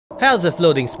How's it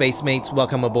floating, space mates?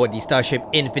 Welcome aboard the starship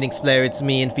Infinix Flare. It's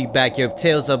me, Infy, back here with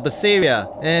Tales of Berseria.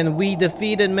 And we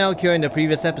defeated Melchior in the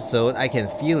previous episode. I can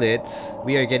feel it.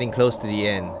 We are getting close to the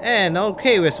end. And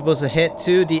okay, we're supposed to head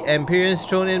to the Empyrean's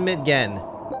throne in Midgan.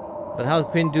 But how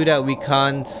can we do that? We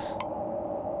can't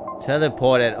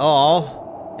teleport at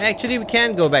all. Actually, we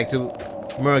can go back to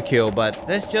Melchior, but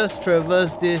let's just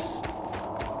traverse this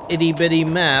itty-bitty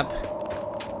map.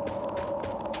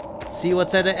 See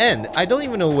what's at the end. I don't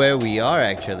even know where we are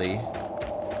actually.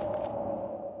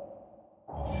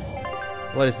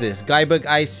 What is this? Guyberg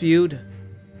Ice Feud?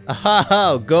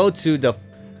 Aha! Go to the...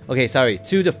 Okay, sorry.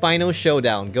 To the final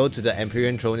showdown. Go to the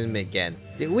Empyrean throne in Midgan.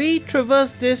 Did we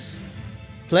traverse this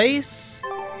place?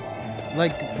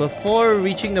 Like before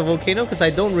reaching the volcano? Because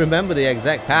I don't remember the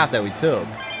exact path that we took.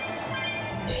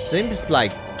 It seems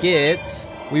like it.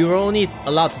 We were only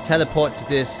allowed to teleport to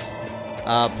this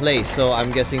place, so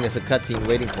I'm guessing there's a cutscene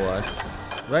waiting for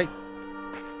us, right?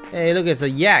 Hey, look, it's a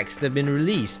yaks that have been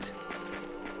released,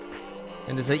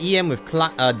 and there's an EM with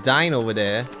Dine over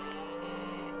there.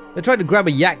 I tried to grab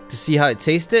a yak to see how it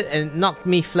tasted, and it knocked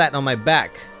me flat on my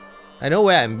back. I know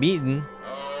where I'm beaten.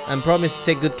 I'm promised to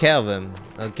take good care of him.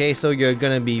 Okay, so you're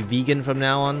gonna be vegan from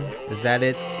now on? Is that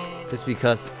it? Just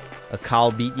because a cow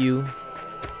beat you?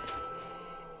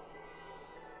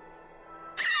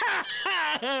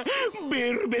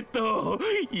 Berbetto,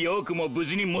 よくも無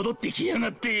事に戻ってきやが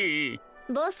って。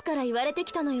ボスから言われて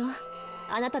きたのよ。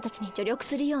あなたたちに助力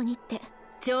するようにって。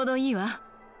ちょうどいいわ。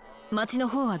町の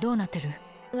方はどうなってる？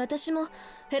私も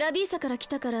ヘラビーサから来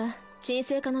たから沈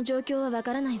静化の状況はわ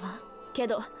からないわ。け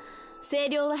ど清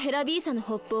涼はヘラビーサの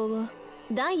北方を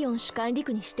第4種管理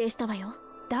区に指定したわよ。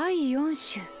第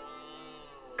4種。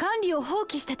管理を放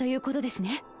棄したということです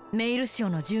ね。メイル省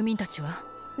の住民たちは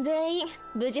全員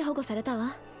無事保護された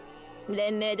わ。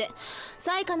連盟で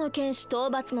最下の剣士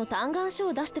討伐の嘆願書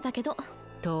を出してたけど。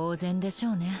当然でしょ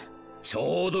うね。ち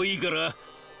ょうどいいから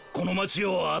この町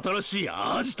を新しい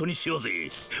アジトにしようぜ。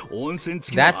温泉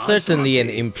付きの That's certainly an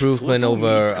improvement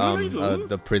over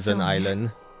the prison island.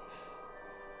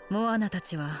 モアナた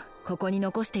ちはここに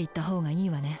残していった方がいい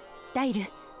わね。ダイル、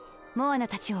モアナ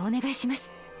たちをお願いしま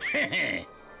す。へへ、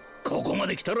ここま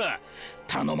で来たら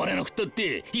頼まれなくったっ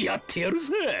てやってやる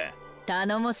さ。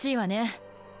頼もしいわね。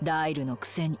ダイルのく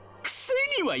せに。くせ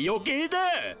には余計だ。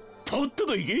とっと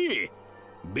と行け。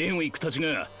ベンウィックたち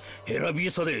がヘラビー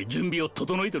サで準備を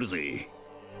整えてるぜ。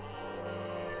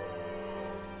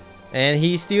And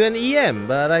he's still an EM,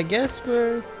 but I guess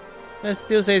it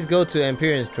still says go to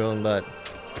Empyrean's throne, but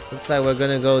looks like we're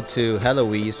gonna go to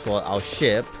Heloise for our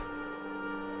ship.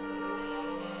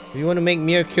 We want to make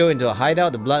Mirko into a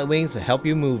hideout, the Bloodwings will help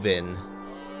you move in.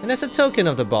 And as a token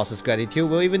of the boss's gratitude,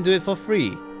 we'll even do it for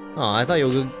free. Oh, I thought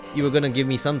you were gonna give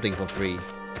me something for free.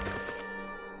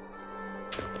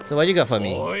 So what you got for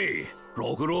me? おい、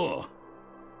ロクロ。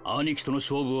兄貴との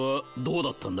勝負はどうだ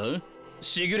ったんだ？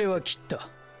しぐれは切った。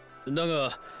だ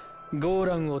が、ゴー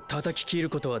ランを叩き切る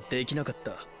ことはできなかっ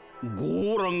た。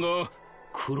ゴーランが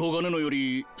黒金のよ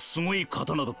りすごい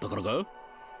刀だったからか？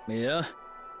いや、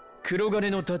黒金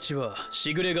の太刀は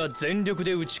しぐれが全力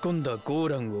で打ち込んだゴー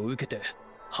ランを受けて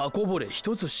刃こぼれ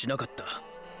一つしなかった。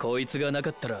こいつがな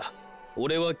かったら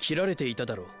俺は切られていた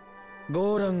だろう。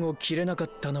ゴーランを切れなかっ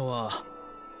たのは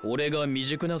俺が未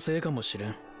熟なせいかもしれ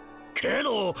ん。け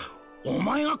どお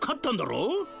前が勝ったんだ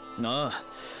ろ？なあ、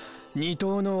二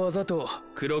刀の技と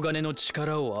黒金の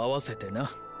力を合わせてな。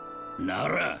な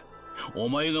らお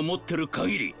前が持ってる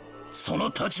限りその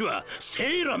太刀は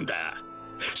セイランだ。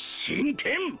真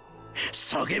剣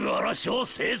叫ぶ嵐を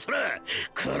制する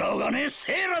黒金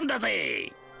セイランだ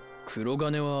ぜ。黒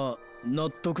金は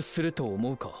納得すると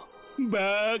思うか？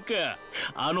バカ、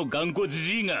あの頑固じ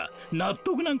じいが納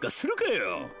得なんかするか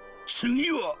よ。次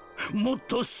はもっ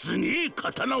とすげえ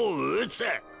刀を打つ。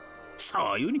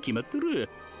そういうに決まってる。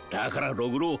だからロ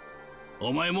グロ、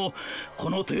お前もこ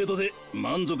の程度で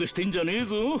満足してんじゃねえ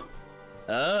ぞ。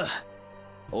ああ、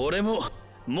俺も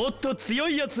もっと強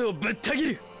いやつをぶった切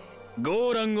る。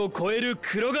ゴーランを超える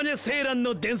黒金セイラン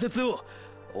の伝説を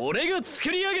俺が作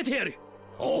り上げてやる。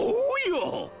おう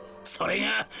よ、それ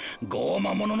がゴー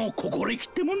マ者の心意気っ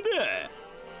てもんだ。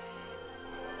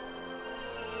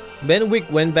Benwick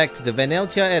went back to the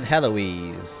Veneltia at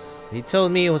Heloise. He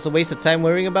told me it was a waste of time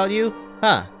worrying about you.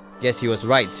 Huh, guess he was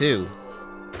right too.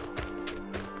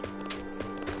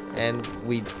 And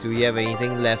do we have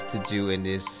anything left to do in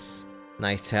this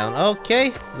nice town?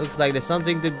 Okay, looks like there's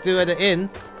something to do at the inn.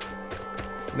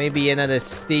 Maybe another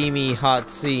steamy hot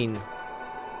scene.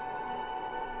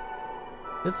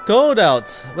 It's cold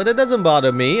out, but it doesn't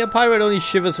bother me. A pirate only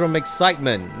shivers from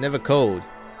excitement, never cold.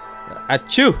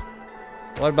 Achoo!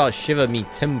 What about Shiver Me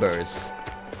Timbers?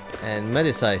 And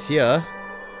Medici is here.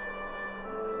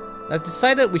 I've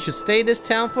decided we should stay in this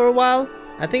town for a while.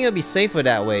 I think it'll be safer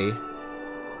that way.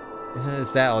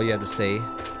 Is that all you have to say?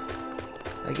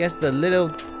 I guess the little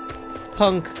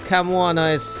punk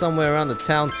Kamuana is somewhere around the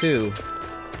town too.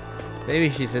 Maybe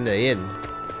she's in the inn.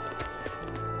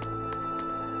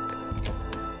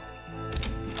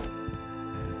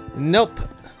 Nope.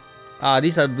 Ah,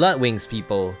 these are Bloodwings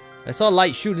people. I saw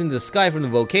light shoot into the sky from the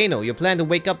volcano. Your plan to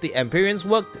wake up the Empyreans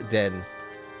worked then.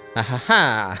 Ha ha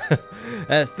ha.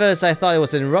 At first I thought it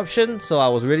was an eruption, so I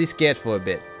was really scared for a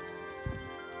bit.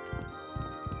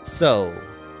 So,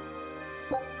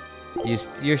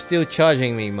 you're still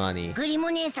charging me money. グリ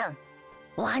モ姉さん、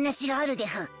お話があるで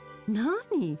ふ。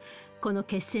何この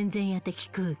決戦前夜的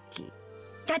空気。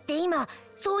だって今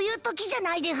そういう時じゃ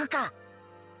ないでふか。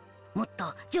もっ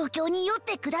と状況に酔っ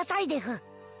てくださいでふ。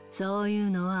そういう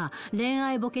のは恋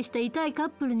愛ボケした痛いカッ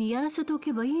プルにやらせてお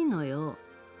けばいいのよ。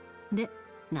で、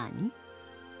何？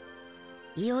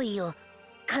いよいよ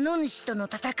カノ主との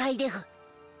戦いでふ。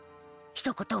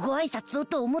一言ご挨拶を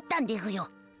と思ったんでふよ。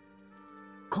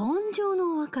根性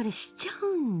のお別れしちゃ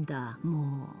うんだ、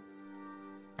も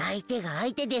う。相手が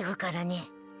相手でふからね。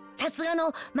さすが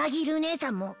のマギル姉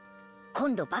さんも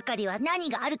今度ばかりは何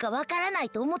があるかわからない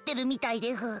と思ってるみたい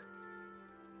でふ。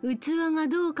器が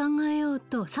どう考えよう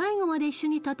と最後まで一緒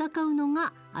に戦うの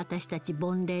が私たち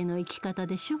凡霊の生き方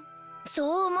でしょ。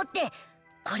そう思って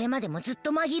これまでもずっ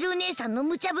とマギル姉さんの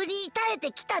無茶ぶりに耐え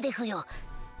てきたでふよ。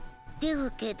で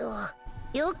ふけど、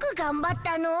よく頑張っ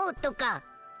たのとか、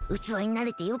器にな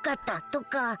れてよかったと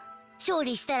か、勝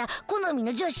利したら好み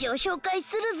の女子を紹介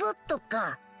するぞと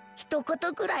か、一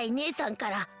言ぐらい姉さんか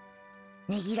ら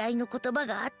ねぎらいの言葉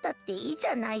があったっていいじ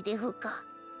ゃないでふか。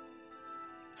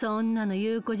そんなの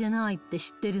言う子じゃないって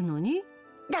知ってるのに。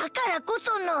だからこ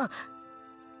その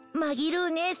マギル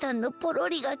姉さんのポロ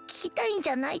リが聞きたいんじ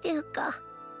ゃないでふか。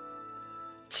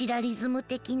チラリズム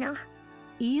的な。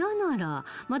嫌なら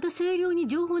また清涼に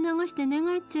情報流して寝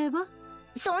返っちゃえば。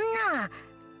そんな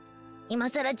今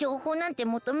さら情報なんて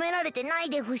求められてない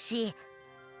でふし、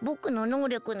僕の能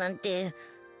力なんて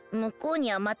向こう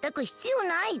には全く必要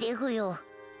ないでふよ。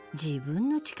自分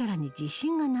の力に自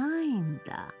信がないん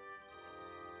だ。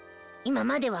今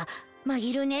まではマ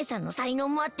ギル姉さんの才能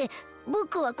もあって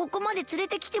僕はここまで連れ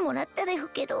てきてもらったでふ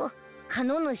けど、カ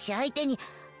ノ主相手に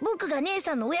僕が姉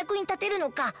さんのお役に立てるの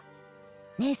か、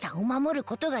姉さんを守る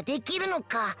ことができるの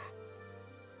か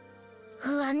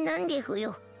不安なんでふ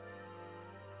よ。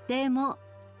でも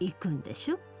行くんで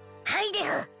しょ。はいで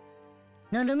ふ。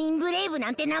ノルミンブレイブ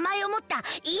なんて名前を持った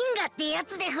因果ってや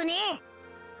つでふね。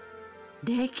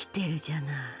できてるじゃ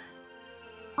ない。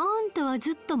あんたは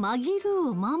ずっとマギルー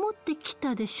を守ってき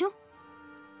たでしょ。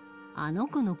あの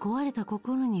子の壊れた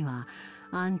心には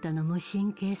あんたの無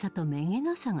神経さとめげ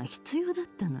なさが必要だっ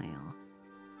たのよ。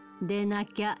でな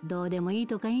きゃどうでもいい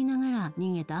とか言いながら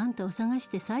逃げたあんたを探し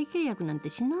て再契約なんて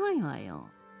しないわよ。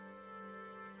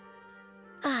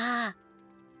ああ、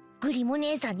グリモ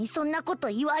姉さんにそんなこと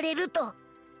言われると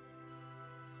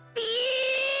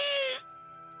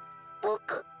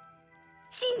僕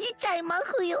信じちゃいま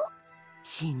ふよ。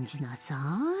信じなさ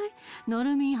い。ノ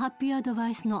ルミンハッピーアドバ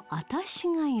イスの私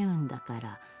が言うんだか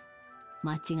ら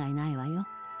間違いないわよ。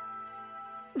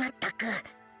まったく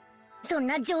そん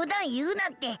な冗談言うな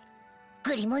んて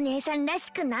グリモ姉さんら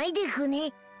しくないでふ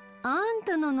ね。あん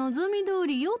たの望み通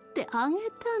り酔ってあげ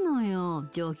たのよ、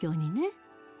状況にね。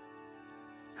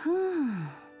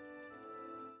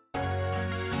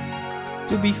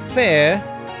To be fair,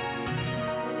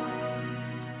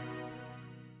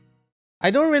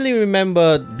 I don't really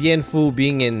remember Bienfu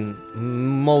being in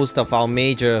most of our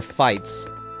major fights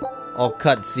or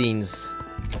cutscenes.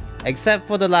 Except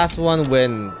for the last one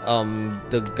when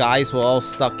the guys were all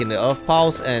stuck in the earth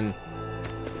piles and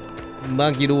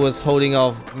Magiru was holding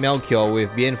off Melchior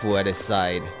with Bienfu at his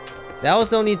side. That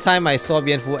was the only time I saw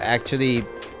Bienfu actually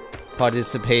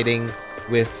participating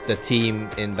with the team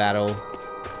in battle.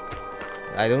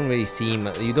 I don't really see him.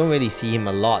 You don't really see him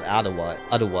a lot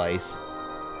otherwise.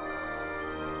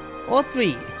 All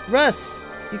three, Russ,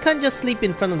 you can't just sleep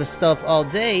in front of the stuff all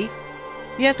day.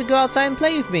 You have to go outside and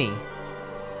play with me.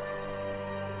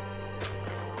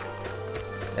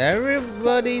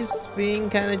 Everybody's being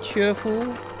kind of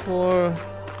cheerful, or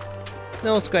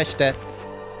no, scratch that.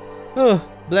 Oh,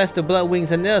 bless the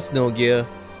Bloodwings and their snow gear.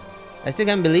 I still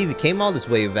can't believe you came all this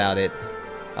way without it.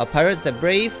 Are pirates that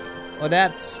brave, or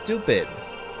that stupid?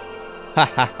 Ha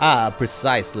ha ha,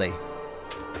 precisely.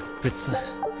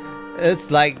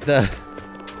 It's like the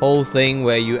whole thing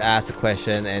where you ask a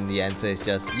question and the answer is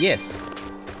just yes.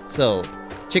 So,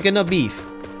 chicken or beef?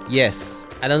 Yes.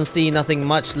 I don't see nothing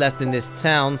much left in this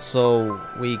town, so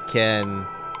we can...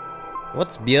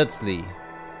 What's Beardsley?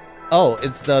 Oh,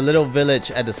 it's the little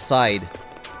village at the side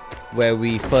where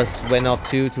we first went off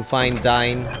to find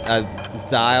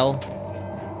Dial.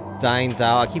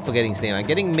 I keep forgetting his name. I'm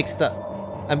getting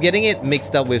it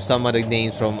mixed up with some other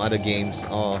names from other games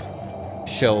or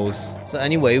shows. So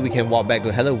anyway, we can walk back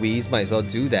to Heloise. Might as well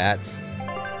do that.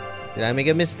 Did I make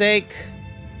a mistake?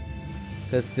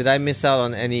 Because did I miss out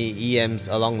on any EMs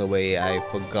along the way? I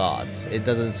forgot. It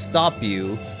doesn't stop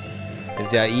you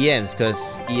if there are EMs,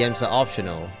 because EMs are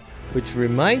optional. Which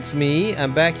reminds me,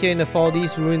 I'm back here in the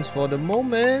Faldi's ruins for the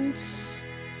moment.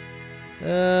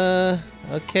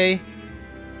 Okay.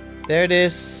 There it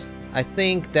is. I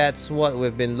think that's what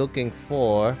we've been looking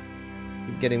for.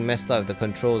 Keep getting messed up with the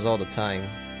controls all the time.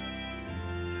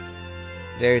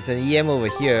 There's an EM over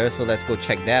here, so let's go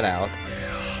check that out.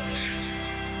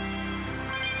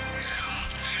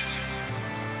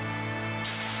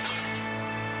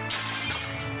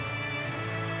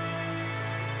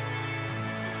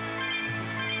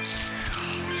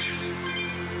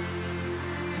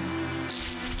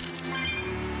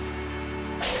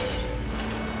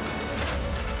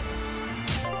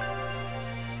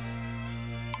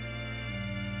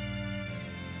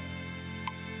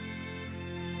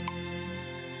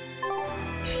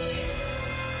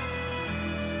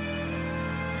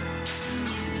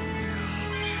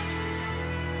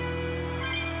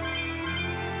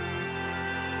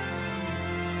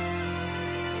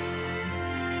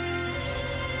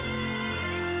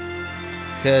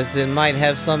 Because it might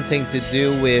have something to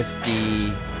do with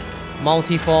the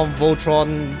multiform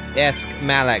Voltron-esque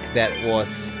Malak that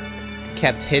was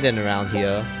kept hidden around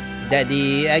here, that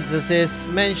the Exorcist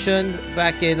mentioned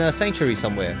back in a sanctuary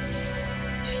somewhere.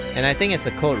 And I think it's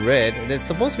a code red. There's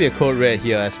supposed to be a code red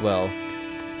here as well.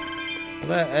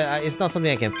 But it's not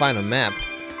something I can find on map.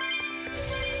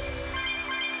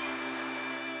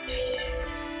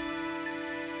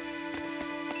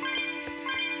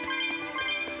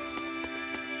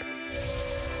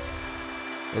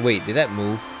 Wait, did that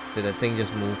move? Did that thing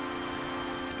just move?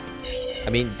 I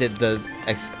mean, did the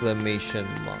exclamation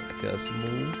mark just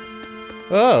move?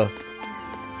 Oh!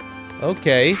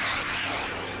 Okay.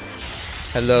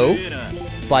 Hello?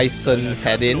 Bison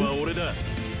head in.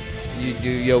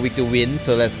 You're weak to wind,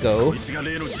 so let's go.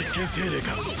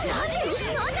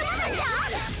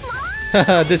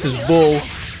 This is bull.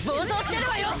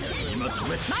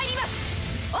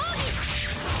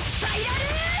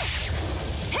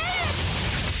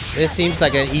 This seems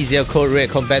like an easier code red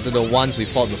compared to the ones we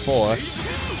fought before.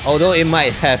 Although it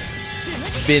might have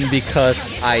been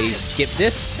because I skipped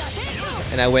this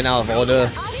and I went out of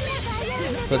order.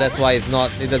 So that's why it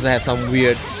doesn't have some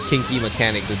weird kinky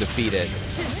mechanic to defeat it.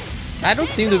 I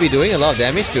don't seem to be doing a lot of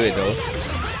damage to it though.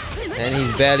 And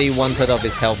he's barely 1/3 of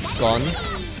his health gone.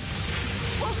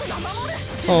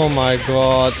 Oh my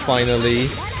god, finally.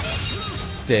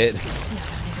 He's dead.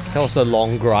 That was a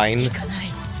long grind.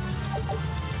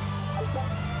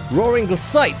 Roaring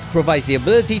Sight provides the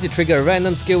ability to trigger a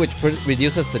random skill which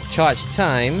reduces the charge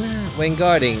time when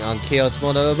guarding on Chaos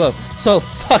mode or above. So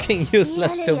fucking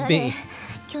useless to me.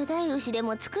 巨大牛で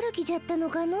も作る気じゃったの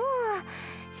かの。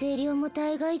声量も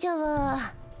大概じゃ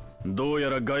わ。どうや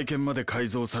ら外見まで改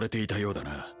造されていたようだ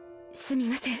な。すみ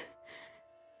ません。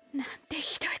なんて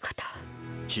ひどいこと。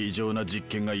非常な実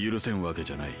験が許せんわけ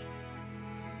じゃない。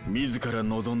自ら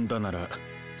望んだなら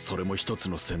それも一つ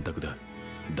の選択だ。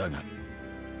だが。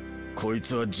 こい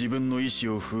つは自分の意志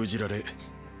を封じられ、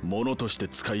物として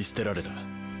使い捨てられた。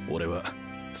俺は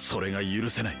それが許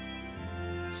せない。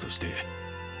そして、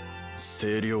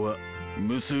精霊は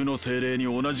無数の精霊に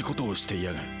同じことをしてい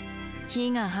やがる。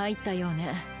火が入ったよう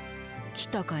ね。来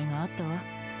た甲斐があったわ。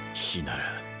火なら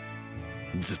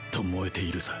ずっと燃えてい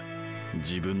るさ。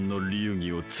自分の流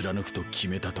儀を貫くと決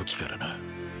めた時からな。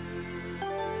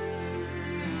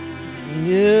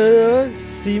 Yeah,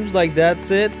 seems like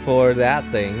that's it for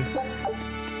that thing.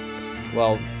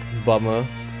 Well, bummer.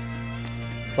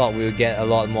 Thought we would get a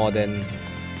lot more than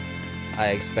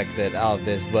I expected out of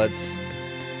this, but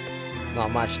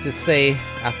not much to say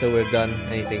after we've done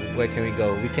anything. Where can we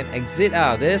go? We can exit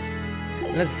out of this.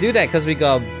 Let's do that because we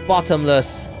got a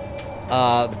bottomless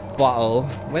bottle.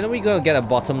 When are we gonna get a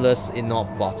bottomless enough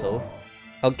bottle?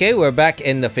 Okay, we're back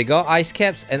in the figure ice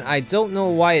caps, and I don't know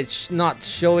why it's not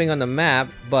showing on the map,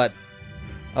 but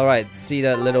alright, see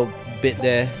that little bit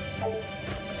there?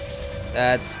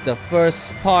 That's the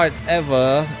first part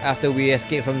ever after we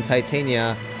escaped from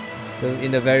Titania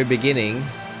in the very beginning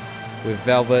with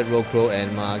Velvet, Rokro,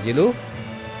 and Magilu.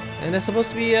 And there's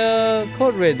supposed to be a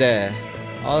code red there.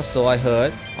 Also, I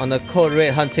heard on the code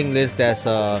red hunting list there's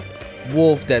a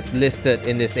wolf that's listed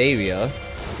in this area.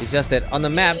 It's just that on the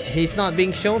map, he's not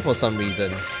being shown for some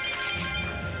reason.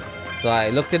 So I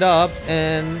looked it up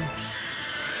and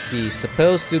he's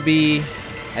supposed to be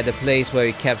at the place where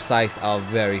we capsized our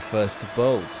very first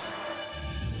boat.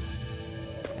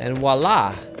 And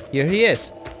voila! Here he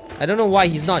is. I don't know why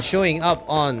he's not showing up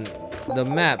on the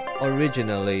map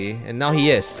originally, and now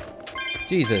he is.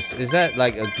 Jesus, is that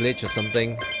like a glitch or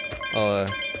something? Or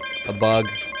a bug?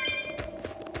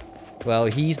 Well,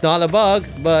 he's not a bug,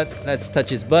 but let's touch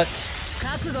his butt.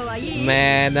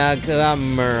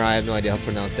 Managamer, I have no idea how to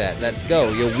pronounce that. Let's go.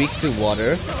 You're weak to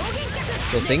water,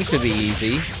 so things should be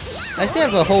easy. I still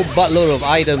have a whole buttload of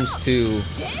items to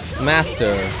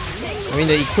master. I mean,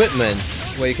 the equipment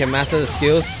where you can master the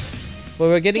skills. But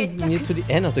we're getting near to the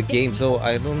end of the game, so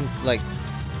I don't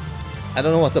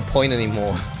know what's the point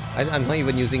anymore. I'm not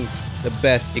even using the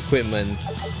best equipment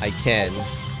I can.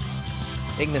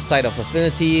 Ignis Sight of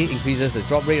Affinity increases the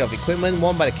drop rate of equipment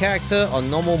worn by the character on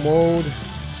normal mode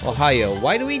or higher.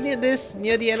 Why do we need this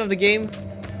near the end of the game?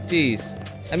 Jeez.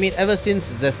 I mean, ever since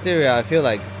Zestiria, I feel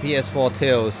like PS4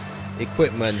 Tales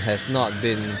equipment has not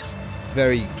been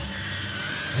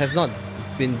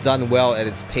done well at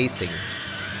its pacing.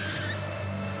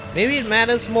 Maybe it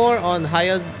matters more on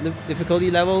higher difficulty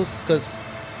levels, because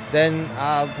then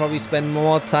I'll probably spend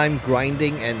more time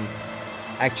grinding and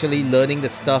actually learning the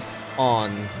stuff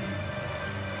on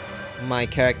my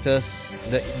characters,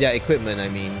 their equipment I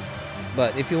mean.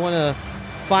 But if you want to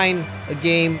find a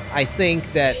game I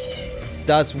think that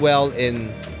does well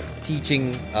in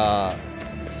teaching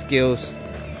skills,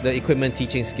 the equipment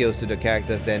teaching skills to the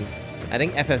characters, then I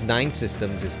think FF9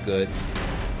 Systems is good.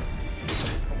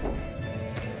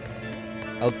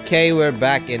 Okay, we're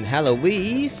back in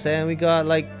Heloise and we got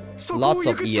like lots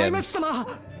of EMs.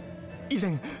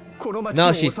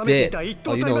 No, she's dead.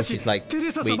 Oh, you know, she's like, wait,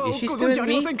 is she still in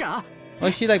me? Or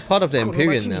is she like part of the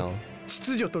Imperium now?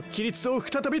 秩序と規律を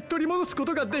再び取り戻すこ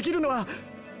とができるのは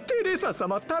テレサ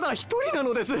様ただ一人な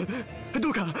のです。ど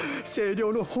うか清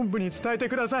涼の本部に伝えて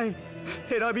ください。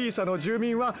ヘラビーサの住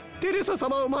民はテレサ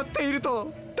様を待っている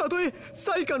と。たとえ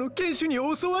災禍の剣士に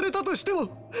襲われたとして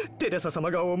も、テレサ様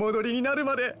がお戻りになる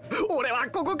まで俺は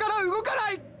ここから動か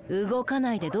ない。動か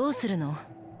ないでどうするの？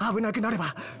危なくなれ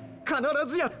ば。 You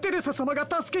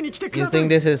think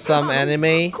this is some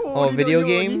anime or video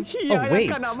game? Oh wait,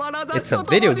 it's a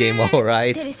video game,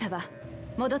 alright. テレサは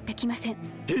戻ってきません。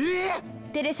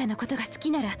テレサのことが好き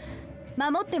なら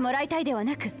守ってもらいたいでは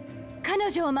なく、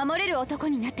彼女を守れる男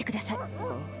になってください。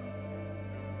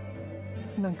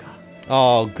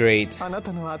Oh great.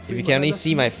 If you can only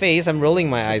see my face, I'm rolling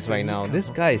my eyes right now. This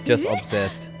guy is just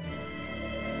obsessed.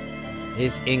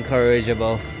 He's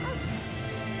incorrigible.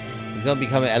 He's gonna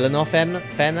become an Eleanor fan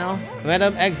now?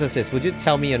 Madam Exorcist, would you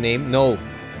tell me your name? No.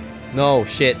 No,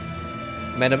 shit.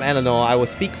 Madam Eleanor, I will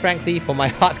speak frankly, for my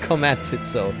heart commands it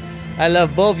so. I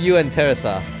love both you and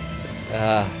Teresa.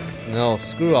 No,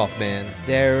 screw off, man.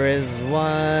 There is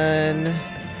one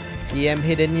EM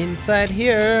hidden inside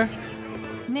here.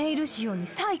 メイルシオに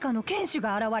災禍の剣士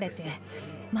が現れて、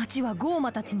町はゴー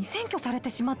マたちに占拠されて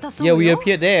しまったそうよ。 Yeah, we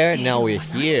appeared there. Now we're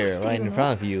here, right in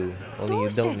front of you. Only you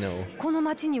don't know. この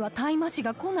町には大魔師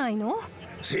が来ないの？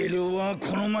清涼は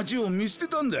この町を見捨て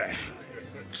たんだ。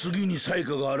次に災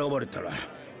禍が現れたら、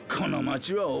この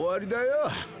町は終わりだよ。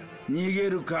逃げ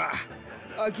るか、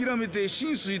諦めて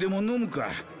浸水でも飲むか。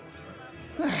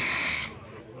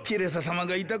テレサ様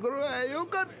がいた頃は良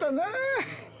かったな。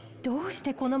どうし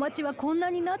てこの町はこん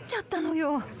なになっちゃったの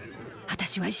よ。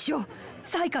私は一生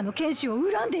災禍の剣士を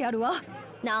恨んでやるわ。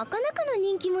なかなかの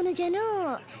人気者じゃの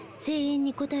う。声援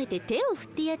に応えて手を振っ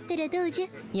てやったらどうじゃ。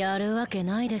やるわけ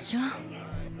ないでしょ。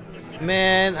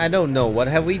Man, I don't know.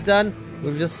 What have we done?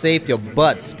 We've just saved your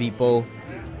butts, people.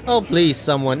 Oh, please,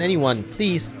 someone, anyone,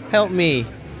 please help me.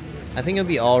 I think it'll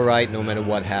be alright no matter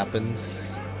what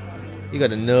happens. You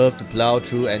got the nerve to plow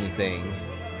through anything.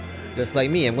 Just like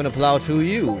me, I'm gonna plow through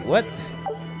you. What?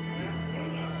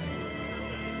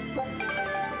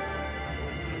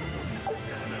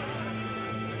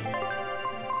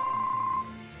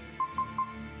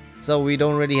 So we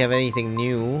don't really have anything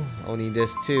new, only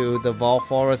this two, the Vol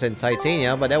Forest and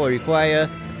Titania, but that will require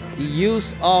the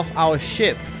use of our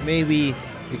ship. Maybe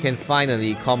we can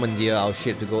finally commandeer our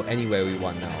ship to go anywhere we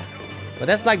want now. But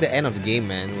that's like the end of the game,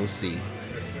 man, we'll see.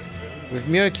 With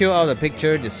Miracle out of the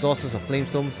picture, the sources of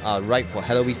Flamestones are ripe for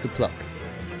Heloise to pluck.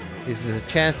 This is a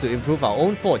chance to improve our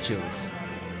own fortunes.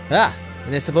 Ah!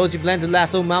 And I suppose you plan to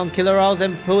lasso Mount Killer Owls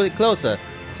and pull it closer,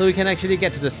 so we can actually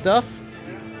get to the stuff?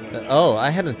 Oh,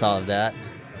 I hadn't thought of that.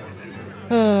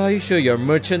 Are you sure you're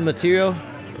merchant material?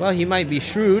 Well, he might be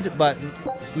shrewd, but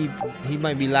he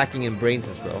might be lacking in brains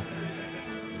as well.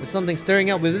 There's something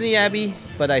stirring up within the Abbey,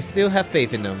 but I still have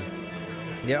faith in them.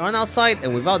 They're on our side,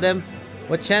 and without them,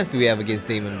 what chance do we have against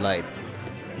Demon Blight?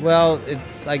 Well,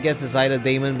 I guess it's either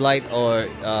Demon Blight or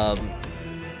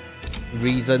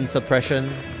reason suppression,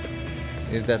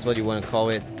 if that's what you want to call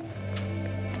it.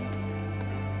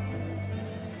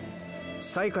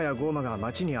 サイカやゴーマが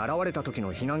町に現れた時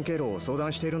の避難経路を相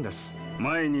談しているんです。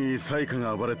前にサイカ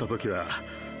が暴れた時は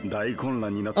大混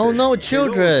乱になって、Oh no,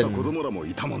 children! 子供らも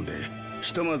いたもんで、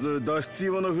ひとまず脱出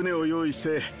用の船を用意し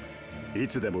て、い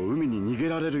つでも海に逃げ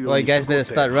られるように。Well, you guys better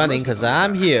start running, cause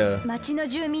I'm here. 町の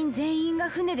住民全員が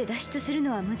船で脱出する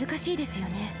のは難しいですよ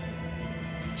ね。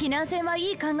避難船は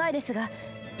いい考えですが、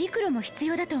陸路も必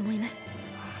要だと思います。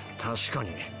確かに。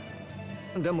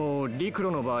でも陸路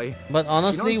の場合、 But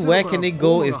honestly, where can they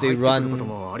go if they run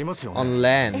on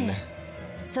land?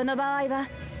 その場合は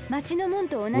町の門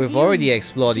と同じ We've already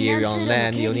explored the area on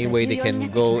land. The only way they can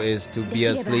go is to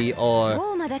Beersley or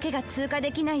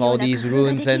follow these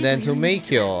ruins and then to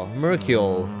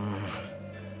Mercure.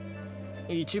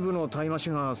 一部のタイマシ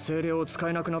が精霊を使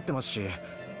えなくなってますし、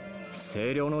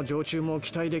精霊の常駐も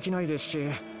期待できないですし、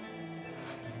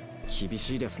厳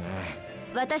しいですね。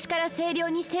私から清涼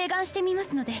に請願してみま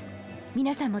すので、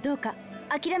皆さんもどうか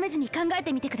諦めずに考え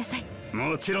てみてください。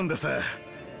もちろんです。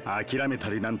諦めた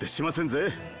りなんてしません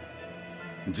ぜ。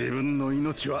自分の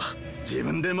命は自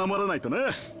分で守らないとね。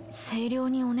清涼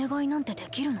にお願いなんてで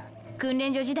きるの？訓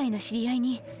練所時代の知り合い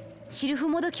にシルフ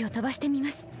もどきを飛ばしてみ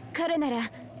ます。彼な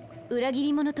ら裏切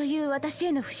り者という私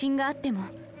への不信があっても、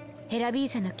ヘラビー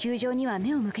サの窮状には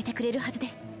目を向けてくれるはずで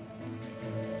す。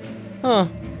Huh.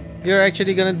 You're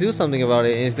actually gonna do something about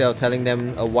it instead of telling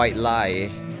them a white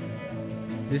lie.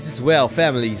 This is where our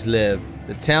families live.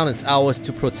 The town is ours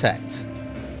to protect.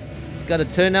 It's gotta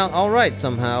turn out alright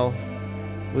somehow.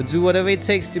 We'll do whatever it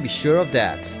takes to be sure of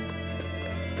that.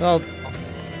 Well,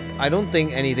 I don't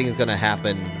think anything's gonna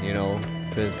happen, you know,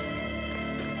 because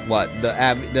what, the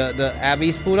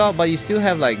Abbey's pulled out, but you still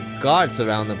have like guards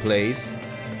around the place.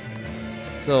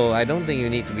 So I don't think you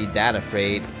need to be that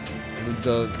afraid.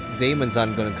 The demons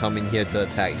aren't gonna come in here to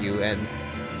attack you, and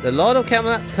the Lord of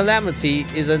Calamity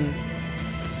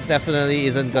definitely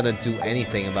isn't gonna do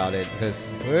anything about it, because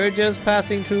we're just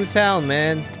passing through town,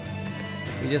 man.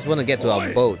 We just want to get to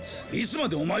our boat. いつま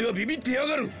でお前はビビってや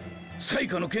がる。サイ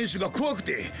カの剣士が怖く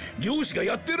て漁師が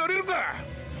やってられるか。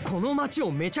この町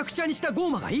をめちゃくちゃにしたゴー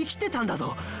マが生きてたんだ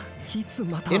ぞ。いつ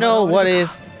また。You know what if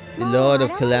the Lord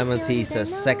of Calamity is a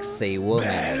sexy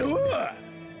woman?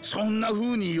 そんな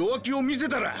風に弱気を見せ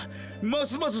たら、ま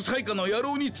すますサイカの野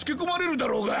郎につけ込まれるだ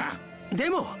ろうが。で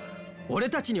も俺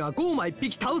たちにはゴーマ一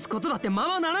匹倒すことだってま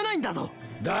まならないんだぞ。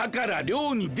だから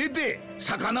漁に出て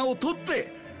魚を取っ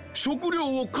て食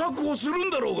料を確保する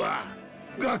んだろうが。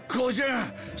学校じ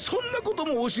ゃそんなこと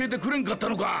も教えてくれんかった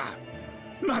のか。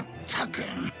まったく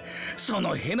そ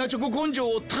のヘナチョコ根性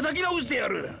を叩き直してや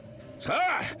る。さ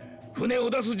あ船を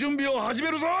出す準備を始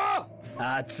めるぞ。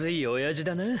熱い親父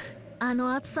だな。あ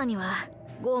の暑さには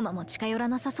ゴーマも近寄ら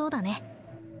なさそうだね。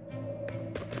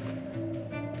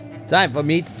Time for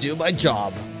me to do my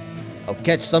job. I'll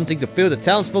catch something to fill the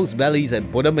townsfolk's bellies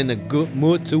and put them in a good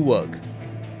mood to work.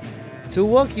 To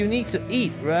work, you need to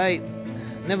eat, right?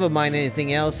 Never mind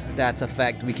anything else. That's a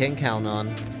fact we can count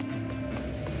on.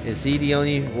 Is he the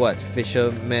only,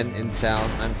 fisherman in town?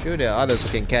 I'm sure there are others who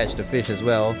can catch the fish as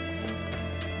well.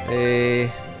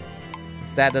 Is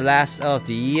that the last of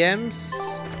the EMs?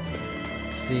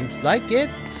 Seems like it.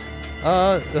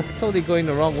 Totally going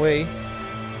the wrong way.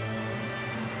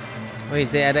 Wait,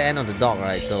 they're at the end of the dock,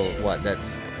 right? So what?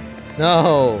 That's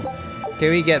no.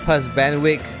 Can we get past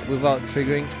Banwick without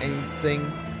triggering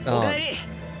anything? Oh.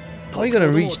 How are you gonna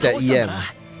reach that EM?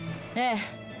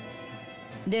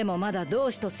 でもまだ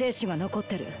同志と生死が残っ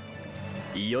てる。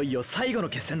いよいよ最後の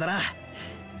決戦だな。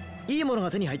いいもの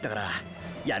が手に入ったから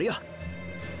やるよ。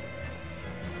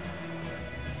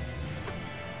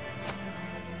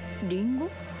リンゴ？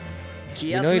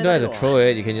 You know you don't have to throw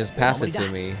it, you can just pass it to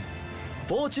me.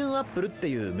 フォーチュンアップルって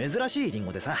いう珍しいリン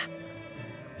ゴでさ、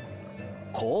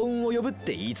幸運を呼ぶっ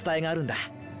て言い伝えがあるんだ。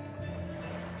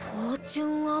フォーチュ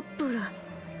ンアップル。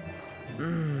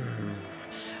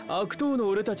悪党の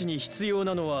俺たちに必要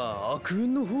なのは悪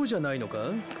運の方じゃないの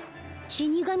か？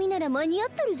死神なら間に合っ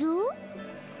てるぞ。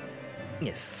い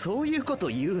や、そういうこと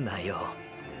言うなよ。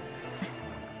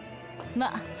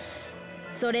まあ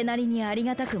それなりにあり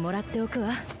がたくもらっておく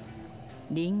わ。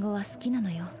リンゴは好きな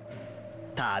のよ。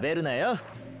食べるなよ。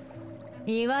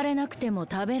言われなくても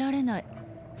食べられない。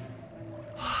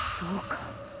そうか。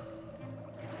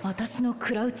私の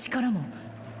食らう力も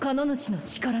カノ主の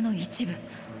力の一部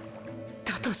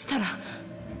だとしたら。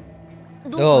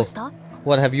どうかした？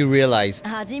 What have you realized?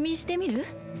 味見してみる？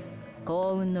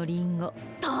幸運のリンゴ。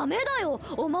ダメだよ、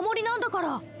お守りなんだか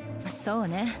ら。そう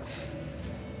ね。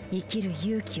生きる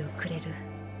勇気をくれる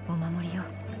お守りよ。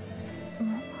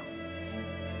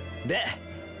で、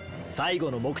最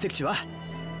後の目的地は？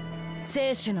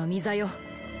聖種の御座よ。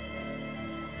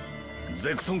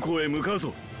ゼクソン港へ向かう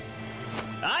ぞ。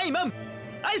アイマン、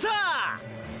アイサ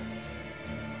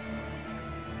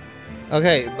ー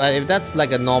Okay, but if that's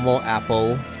like a normal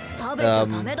apple, 食べちゃ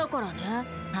ダメだからね。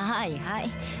はいはい、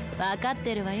わかっ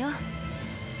てるわよ。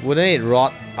wouldn't it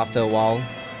rot after a while?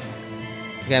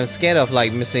 Okay, I'm scared of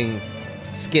like missing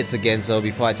skits again, so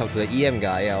before I talk to the EM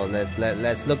guy,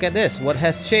 let's look at this. What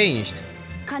has changed?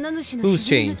 Who's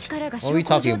changed? What are we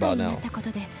talking about now?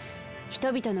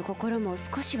 人々の心も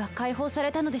少しは解放さ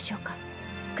れたのでしょうか。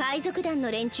海賊団の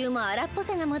連中も荒っぽ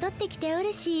さが戻ってきてお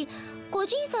るし、個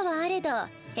人差はあれど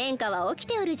変化は起き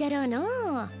ておるじゃろう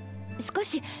の。少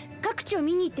し各地を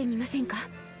見に行ってみませんか。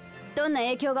どんな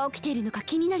影響が起きているのか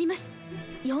気になります。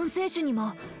4選手に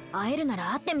も会えるな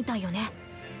ら会ってみたいよね。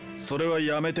それは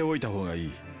やめておいた方がい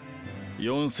い。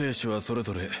4聖種はそれ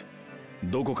ぞれ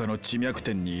どこかの地脈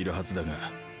点にいるはずだが、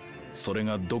それ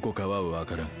がどこかは分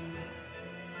からん。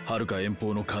遥か遠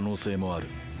方の可能性もある。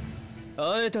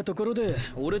会えたところで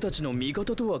俺たちの味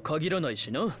方とは限らない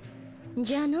しな。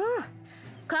じゃあな、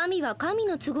神は神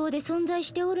の都合で存在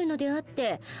しておるのであっ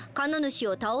て、神主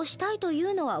を倒したいとい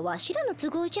うのはわしらの都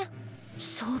合じゃ。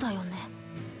そうだよね。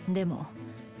でも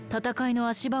戦いの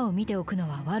足場を見ておくの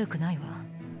は悪くないわ。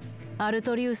アル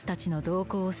トリウスたちの動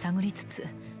向を探りつつ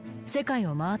世界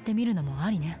を回ってみるのもあ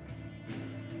りね。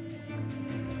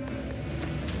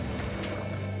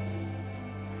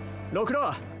六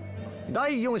郎、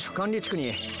第4種管理地区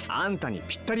にあんたに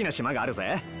ぴったりな島がある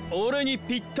ぜ。俺に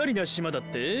ぴったりな島だっ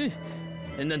て？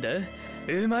なんだ、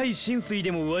うまい浸水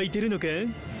でも湧いてるのか？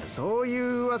そうい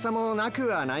う噂もなく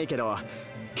はないけど、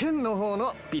剣の方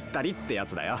のぴったりってや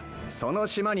つだよ。その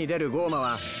島に出るゴーマ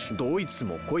はどいつ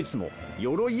もこいつも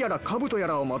鎧やら兜や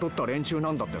らをまとった連中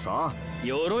なんだってさ。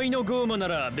鎧のゴーマな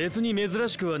ら別に珍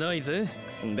しくはないぜ。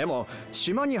でも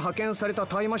島に派遣された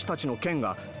大魔師たちの剣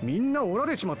がみんな折ら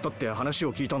れちまったって話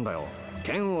を聞いたんだよ。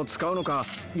剣を使うのか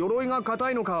鎧が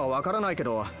硬いのかはわからないけ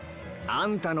ど、あ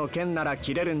んたの剣なら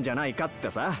切れるんじゃないかっ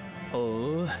てさ。お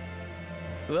お、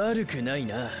悪くない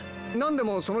な。なんで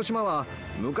もその島は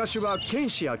昔は剣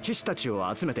士や騎士たち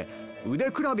を集めて腕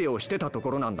比べをしてたと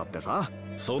ころなんだってさ。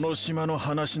その島の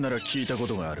話なら聞いたこ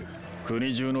とがある。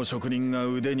国中の職人が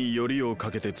腕によりをか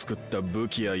けて作った武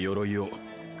器や鎧を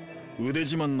腕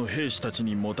自慢の兵士たち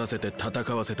に持たせて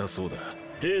戦わせたそうだ。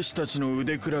兵士たちの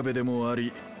腕比べでもあ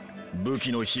り、武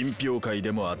器の品評会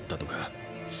でもあったとか。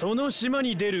その島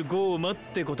に出るゴーマっ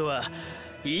てことは、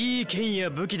いい剣や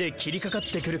武器で切りかかっ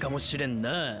てくるかもしれん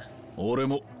な。俺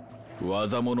も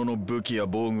技物の武器や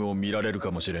防具を見られる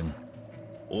かもしれん。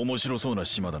面白そうな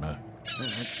島だな。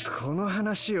この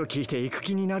話を聞いて行く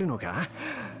気になるのか？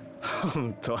ほ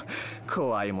んと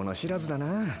怖いもの知らずだ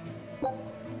な。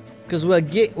Cause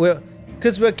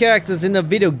we're characters in a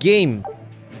video game,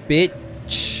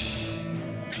 bitch.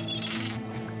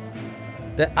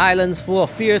 The island's full of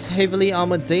fierce, heavily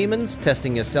armored demons.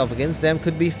 Testing yourself against them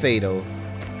could be fatal.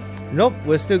 Nope,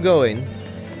 we're still going.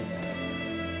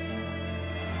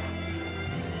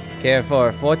 Care for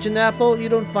a fortune apple? You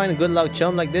don't find a good luck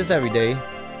charm like this every day.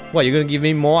 What, you're gonna give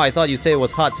me more? I thought you said it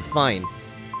was hard to find.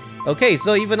 Okay,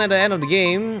 so even at the end of the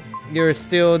game, you're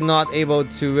still not able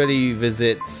to really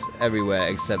visit everywhere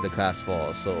except the class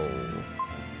 4. So,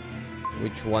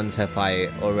 which ones have I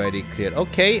already cleared?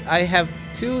 Okay, I have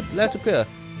 2 left to clear.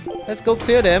 Let's go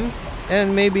clear them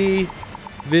and maybe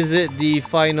visit the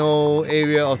final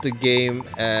area of the game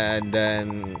and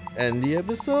then end the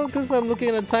episode, because I'm looking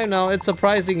at the time now. It's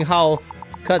surprising how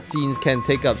cutscenes can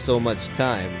take up so much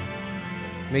time.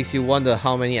 Makes you wonder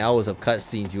how many hours of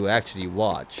cutscenes you actually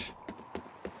watch.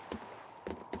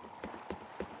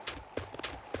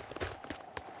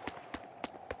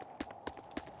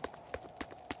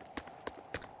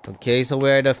 Okay, so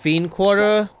we're at the Fiend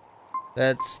Quarter.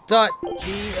 Let's start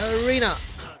the arena.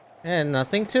 And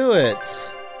nothing to it.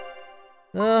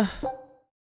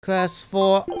 Class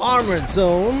 4 Armored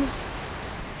Zone,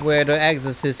 where the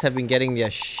exorcists have been getting their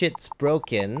shits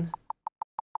broken.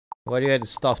 Why do you have to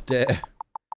stop there?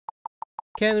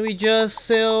 Can we just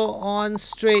sail on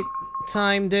straight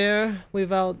time there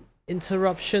without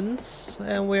interruptions?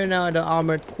 And we're now at the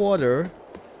Armored Quarter.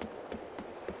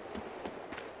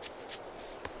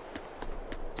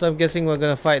 So I'm guessing we're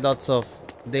gonna fight lots of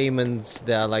demons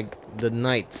that are like the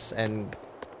knights and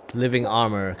living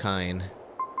armor kind.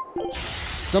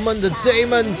 Summon the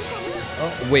demons!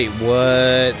 Oh, wait,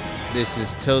 what? This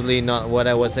is totally not what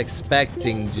I was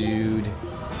expecting, dude.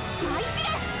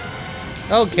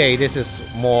 Okay, this is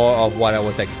more of what I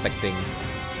was expecting.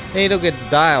 Hey, look, it's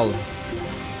dialed.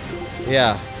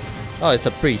 Yeah. Oh, it's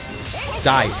a priest.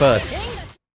 Die first.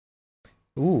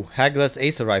 Ooh, Haggler's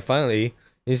Acerite, finally.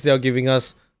 Instead of giving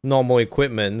us normal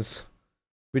equipments.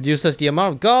 Reduces the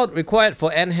amount of gold required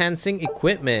for enhancing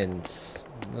equipment.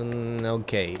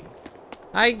 Okay.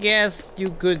 I guess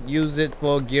you could use it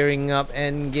for gearing up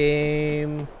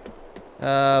endgame.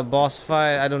 Boss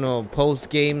fight, I don't know,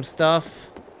 post-game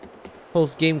stuff.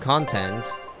 Post-game content.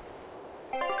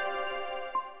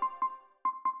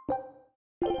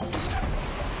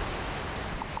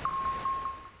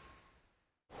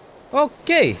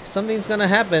 Okay, something's gonna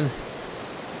happen.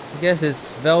 I guess it's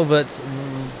Velvet's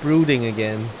brooding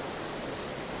again.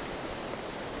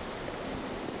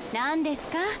 何です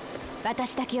か？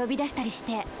私だけ呼び出したりし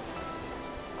て。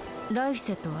ライフ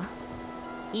セットは？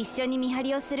一緒に見張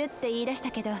りをするって言い出し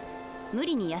たけど、無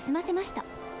理に休ませました。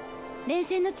連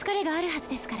戦の疲れがあるはず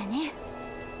ですからね。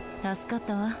助かっ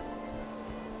たわ。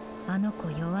あの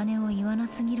子弱音を言わな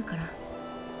すぎるから。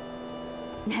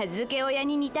名付け親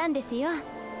に似たんですよ。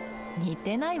似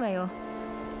てないわよ。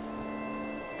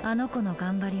あの子の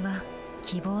頑張りは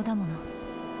希望だもの。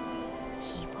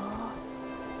希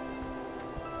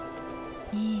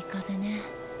望。いい風ね。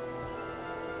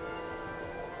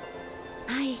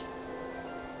はい。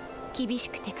厳し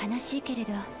くて悲しいけれ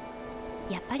ど、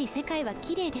やっぱり世界は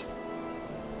綺麗です。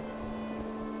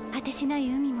果てしない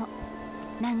海も、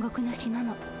南国の島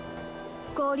も、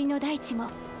氷の大地も、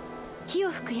火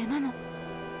を吹く山も。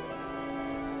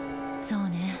そう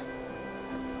ね。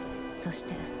そし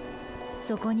て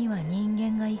そこには人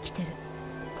間が生きてる。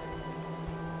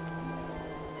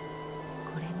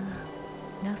これ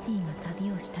がラフィーが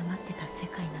旅をしたがってた世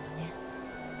界なのね。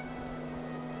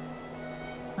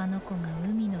あの子が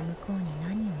海の向こうに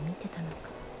何を見てたのか、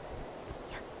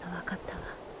やっと分かったわ。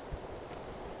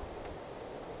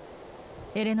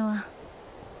エレノア、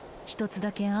一つ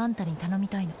だけあんたに頼み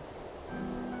たいの。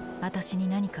私に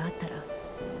何かあったら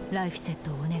ライフセット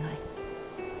をお願い。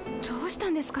どうした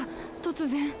んですか、突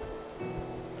然。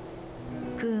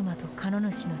クーマとカノ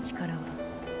主の力は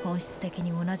本質的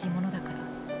に同じものだから、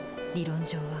理論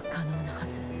上は可能なは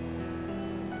ず。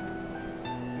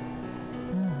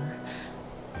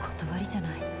断りじゃな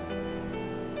い。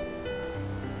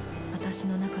私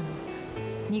の中の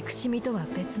憎しみとは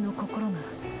別の心が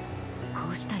こ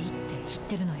うしたいって言っ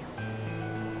てるのよ。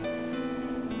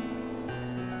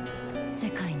世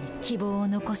界に希望を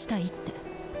残したいって。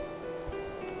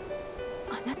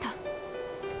あなた、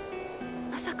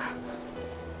まさか。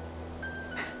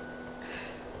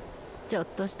ちょっ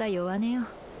とした弱音よ。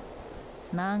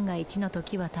万が一の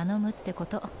時は頼むってこ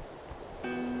と。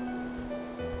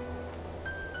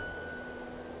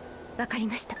わかり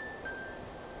ました。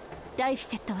ライフ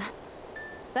セットは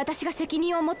私が責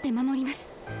任を持って守りま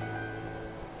す。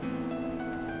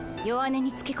弱音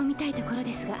につけ込みたいところ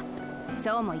ですが、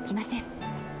そうもいきません。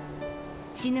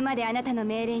死ぬまであなたの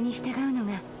命令に従うの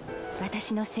が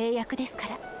私の制約ですか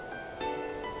ら。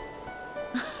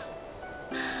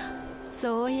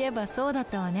そういえばそうだっ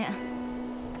たわね。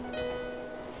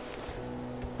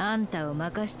あんたを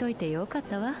任しといてよかっ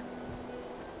たわ。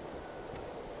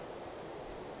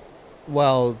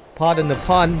Well, pardon the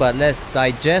pun, but let's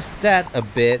digest that a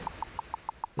bit.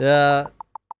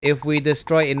 If we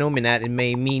destroy Innominat, it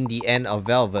may mean the end of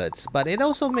Velvet's, but it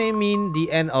also may mean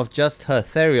the end of just her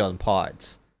Therion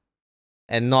parts.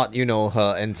 And not, you know,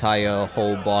 her entire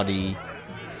whole body,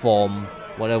 form,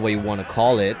 whatever you want to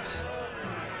call it.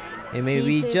 It may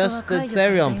be just the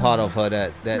Therion part of her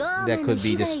that could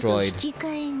be destroyed.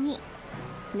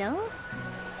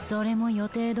 それも予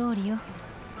定通りよ。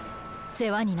世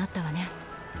話になったわね。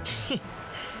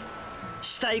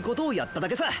したいことをやっただ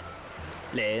けさ。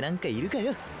礼なんかいるか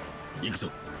よ。行くぞ。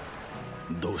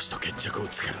同志と決着を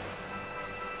つける。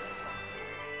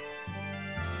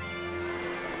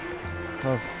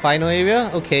Final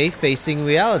area? Okay, facing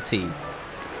reality.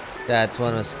 That's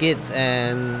one of skits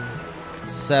and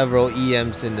several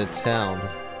EMs in the town.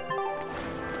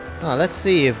 Let's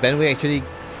see if Benway actually...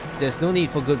 There's no need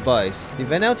for goodbyes. The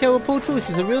Van Altia will pull through.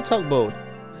 She's a real tugboat.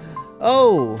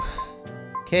 Oh!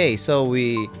 Okay, so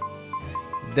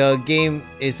the game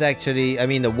is actually... I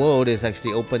mean, the world is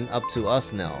actually open up to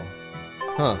us now.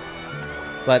 Huh.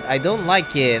 But I don't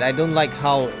like it. I don't like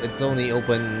how it's only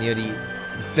open near the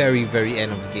very, very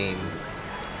end of the game.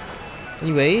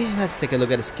 Anyway, let's take a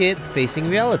look at the skit, Facing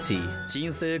Reality.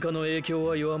 沈静化の影響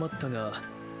は弱まったが、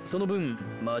その分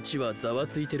街はざわ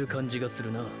ついてる感じがす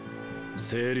るな。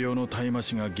清涼の大麻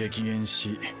師が激減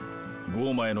し、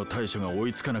ゴーマへの対処が追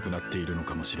いつかなくなっているの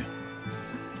かもしれん。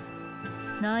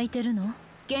泣いてるの？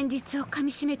現実をか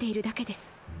みしめているだけです。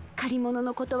借り物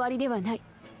の断りではない。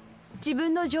自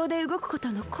分の情で動くこ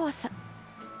との怖さ、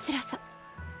辛さ、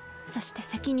そして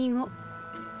責任を。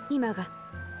今が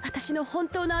私の本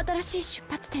当の新しい出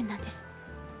発点なんです。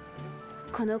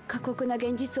この過酷な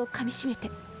現実をかみしめ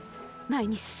て前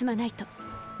に進まないと。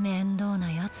面倒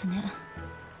なやつね。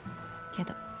け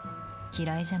ど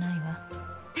嫌いじゃないわ。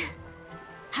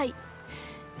はい、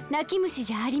泣き虫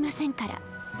じゃありませんから。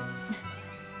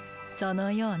そ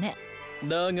のようね。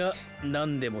だが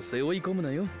何でも背負い込む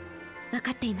なよ。分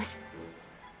かっています。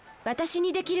私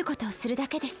にできることをするだ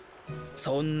けです。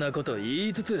そんなこと言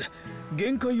いつつ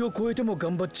限界を超えても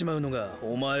頑張っちまうのが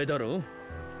お前だろ。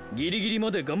ギリギリ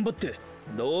まで頑張って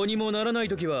どうにもならない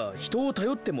時は人を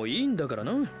頼ってもいいんだから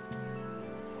な。六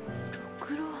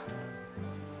郎、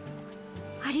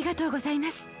ありがとうございま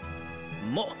す。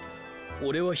ま、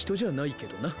俺は人じゃないけ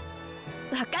どな。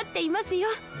分かっていますよ。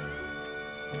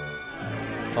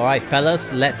Alright,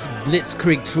 fellas, let's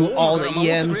blitzkrieg through all the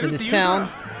EMs in this town.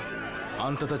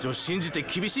 あんたたちを信じて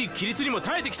厳しい規律にも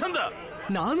耐えてきたんだ。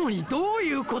なのにどう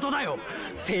いうことだよ。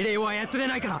精霊を操れ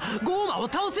ないからゴーマを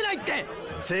倒せないって。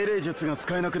精霊術が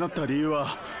使えなくなった理由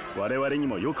は我々に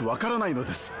もよくわからないの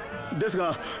です。です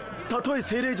が、たとえ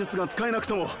精霊術が使えなく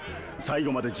とも最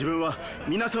後まで自分は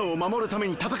皆さんを守るため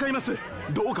に戦います。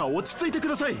どうか落ち着いてく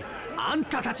ださい。あん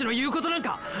たたちの言うことなん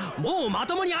かもうま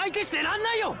ともに相手してらん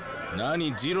ないよ。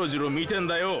何ジロジロ見てん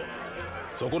だよ。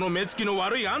そこの目つきの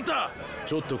悪いあんた、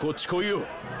ちょっとこっち来いよ。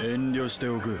遠慮して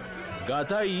おく。が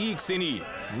たいいいくせに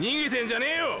逃げてんじゃね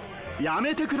えよ。や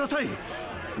めてください。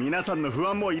皆さんの不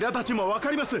安も苛立ちも分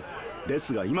かります。で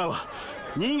すが今は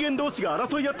人間同士が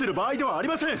争い合ってる場合ではあり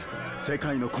ません。世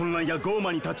界の混乱やゴー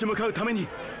マに立ち向かうために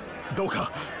どう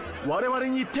か我々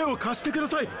に手を貸してくだ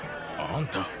さい。あん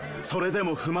た、それで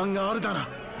も不満があるなら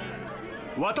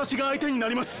私が相手にな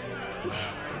ります。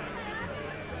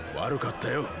悪かった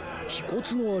よ。卑骨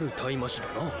のある大魔師だ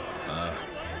な。あ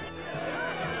あ。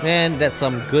Man, that's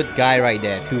some good guy right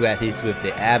there. Too bad he's with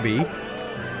the Abbey.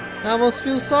 I almost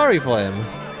feel sorry for him.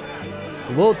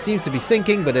 The world seems to be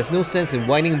sinking, but there's no sense in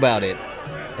whining about it.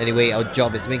 Anyway, our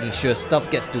job is making sure stuff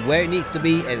gets to where it needs to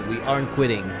be and we aren't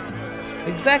quitting.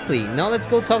 Exactly. Now let's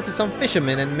go talk to some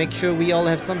fishermen and make sure we all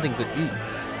have something to eat.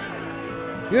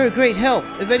 You're a great help.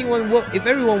 If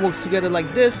everyone works together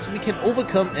like this, we can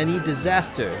overcome any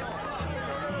disaster.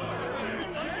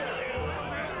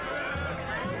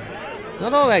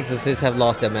 Not all exorcists have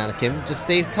lost their malachim. Just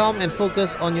stay calm and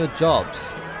focus on your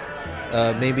jobs.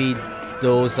 Maybe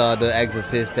those are the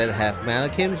exorcists that have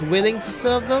malachims willing to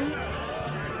serve them?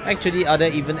 Actually, are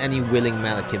there even any willing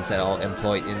malachims at all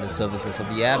employed in the services of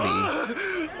the Abbey?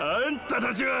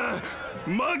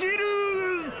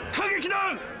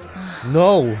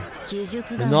 No!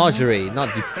 Menagerie, not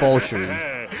debauchery.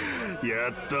 や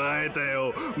っと会えた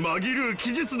よ。マギル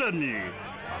記述団に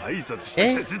挨拶して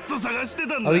きてずっと探して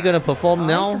たんだ。Are we gonna perform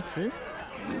now?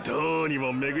 どうに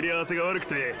も巡り合わせが悪く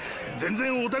て全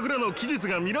然オタクらの記述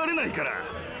が見られないから。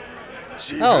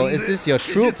Oh, is this your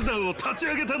troop?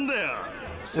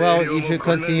 Well, you should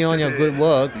continue on your good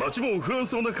work. 街も不安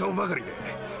そうな顔ばかりで、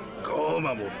ゴー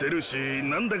マも出るし、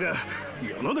なんだか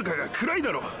世の中が暗い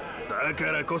だろう。だ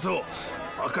からこそ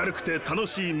明るくて楽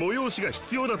しい催しが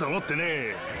必要だと思って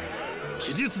ね。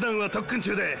記述団は特訓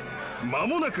中で間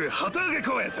もなく旗揚げ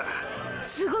公演さ。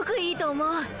すごくいいと思う。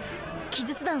記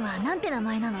述団はなんて名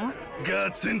前なの？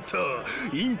ガツンと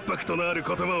インパクトのある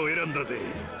言葉を選んだぜ。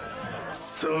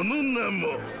その名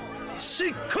も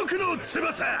漆黒の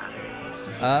翼。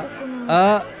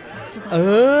おいお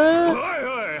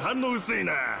い、反応薄い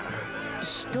な。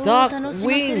Dark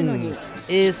Wings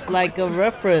is like a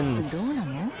reference.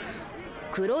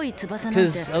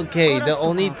 Because, okay, the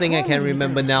only thing I can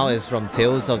remember now is from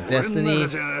Tales of Destiny,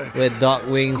 where Dark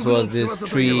Wings was these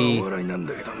three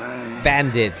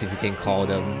bandits, if you can call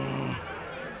them.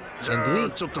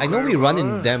 And I know we run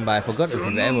into them, but I forgot if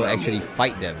we ever actually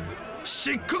fight them.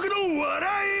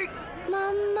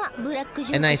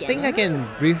 And I think I can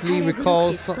briefly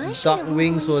recall Dark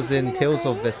Wings was in Tales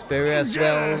of Vesperia as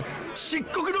well.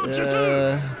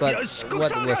 But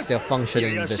what was their function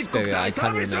in Vesperia? I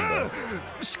can't remember.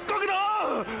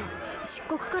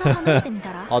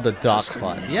 Or the dark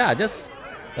part. Yeah, just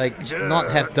like not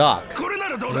have dark. You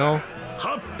know?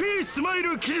 Happy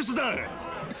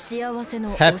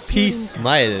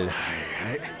smile.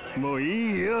 もう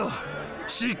いいよ。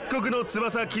漆黒の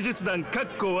翼記述団かっ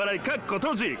こ笑いかっこ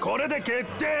閉じ、これで決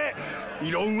定。異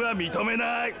論は認め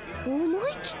ない。思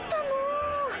い切っ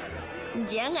たの。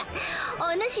じゃが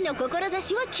お主の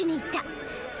志は気に入った。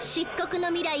漆黒の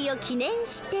未来を記念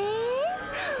して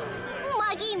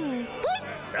マギン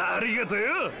ぽい。ありがとう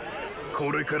よ。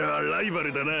これからライバ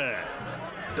ルだな。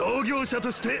同業者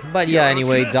として。But yeah,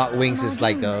 anyway, Dark Wings is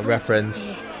like a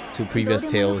reference to previous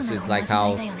tales. It's like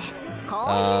how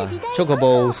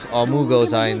Chocobos or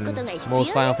Mugos are in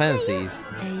most Final Fantasies.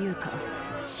 っていうか、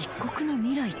漆黒の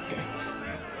未来って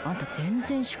あんた全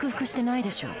然祝福してない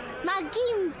でしょ。マギ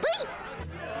ン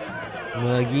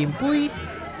Magin Pui.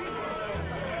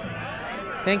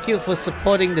 Thank you for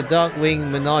supporting the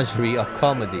Darkwing menagerie of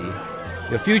comedy.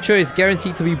 Your future is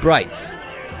guaranteed to be bright.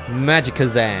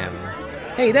 Magikazam.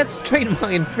 Hey, that's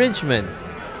trademark infringement.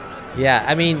 Yeah,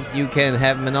 I mean, you can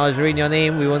have menagerie in your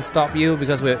name. We won't stop you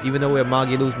because even though we're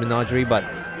Magilu's menagerie, but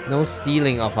no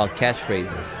stealing of our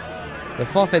catchphrases. The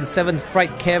 4th and 7th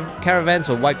fright caravans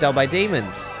were wiped out by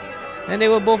demons. And they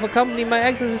were both accompanied by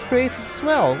exorcist creators as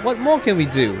well. What more can we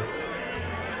do?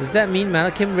 Does that mean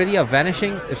Malakim really are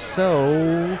vanishing? If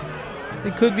so,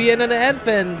 it could be another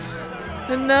advent.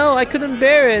 And no, I couldn't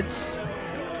bear it.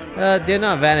 They're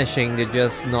not vanishing, they're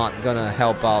just not gonna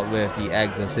help out with the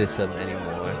exorcism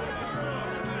anymore.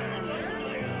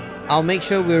 I'll make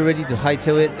sure we're ready to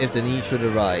hightail it if the need should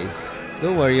arise.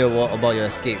 Don't worry about your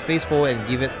escape. Face forward and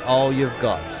give it all you've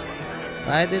got.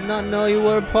 I did not know you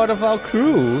were part of our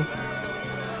crew.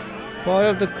 Part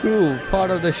of the crew, part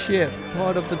of the ship,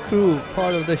 part of the crew,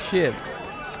 part of the ship.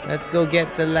 Let's go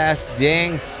get the last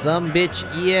dang sumbitch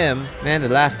EM. Man, the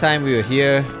last time we were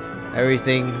here,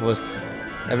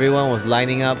 everyone was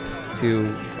lining up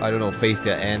to, I don't know, face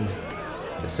their end.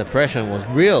 The suppression was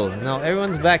real. Now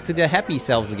everyone's back to their happy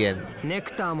selves again.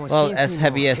 Well, as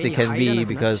happy as they can be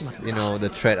because, you know, the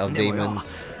threat of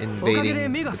demons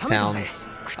invading the towns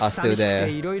are still there.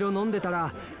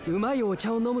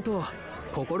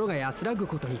 心が安らぐ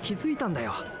ことに気づいたんだ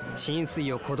よ。浸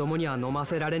水を子供には飲ま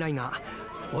せられないが、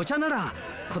お茶なら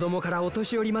子供からお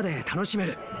年寄りまで楽しめ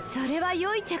る。それは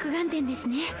良い着眼点です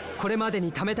ね。これまで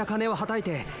に貯めた金をはたい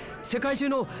て、世界中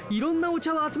のいろんなお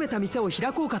茶を集めた店を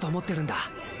開こうかと思ってるんだ。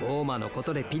ゴーマのこ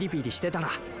とでピリピリしてたら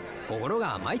心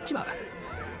が参っちまう。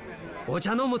お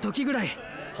茶飲む時ぐらい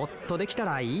ほっとできた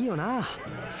らいいよな。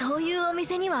そういうお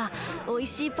店には美味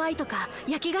しいパイとか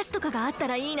焼き菓子とかがあった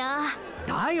らいいな。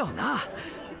だよな。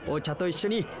お茶と一緒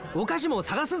にお菓子も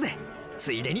探すぜ。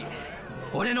ついでに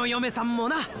俺の嫁さんも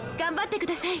な。頑張ってく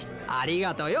ださい。あり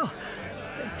がとうよ。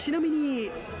ちなみ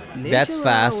に姉ちゃん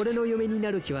は俺の嫁に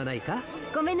なる気はないか？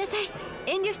ごめんなさい。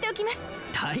遠慮しておきます。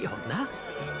だよな。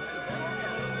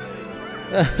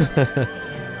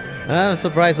I'm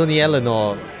surprised only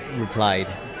Eleanor replied.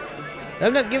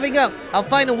 I'm not giving up. I'll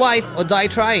find a wife or die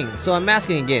trying. So I'm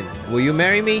asking again. Will you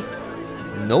marry me?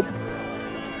 Nope.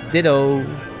 Ditto.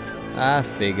 I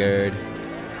figured.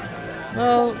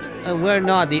 Well, we're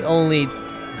not the only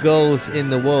ghosts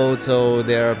in the world, so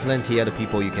there are plenty other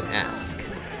people you can ask.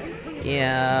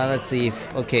 Yeah, let's see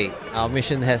if... Okay, our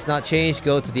mission has not changed.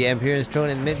 Go to the Emperor's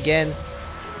throne in Midgen.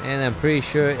 And I'm pretty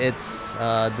sure it's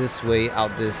this way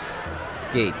out this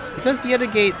gate. Because the other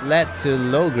gate led to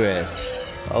Logres.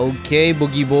 Okay,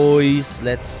 boogie boys,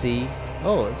 let's see.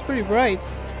 Oh, it's pretty bright.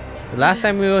 The last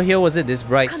time we were here, was it this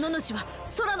bright?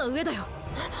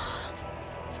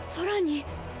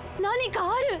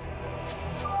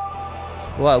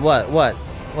 What?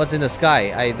 What's in the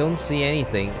sky? I don't see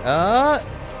anything.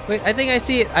 Wait, I think I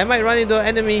see it. I might run into an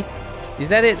enemy. Is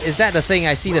that it? Is that the thing?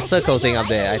 I see the circle thing up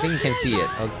there. I think you can see it.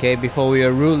 Okay, before we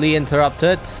are rudely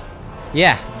interrupted.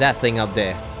 Yeah, that thing up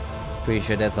there. Pretty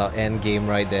sure that's our end game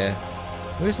right there.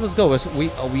 Where are we supposed to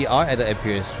go? We are at the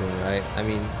Emperor's throne, right? I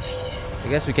mean, I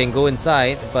guess we can go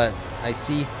inside, but I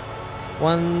see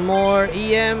one more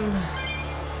EM.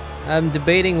 I'm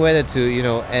debating whether to, you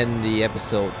know, end the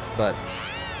episode, but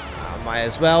might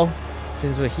as well,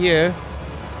 since we're here.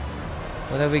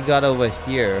 What have we got over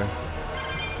here?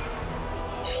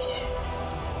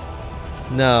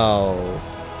 No.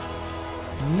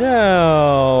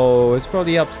 No, it's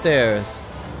probably upstairs.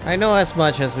 I know as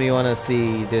much as we want to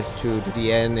see this through to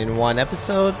the end in one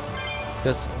episode,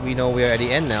 because we know we're at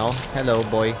the end now. Hello,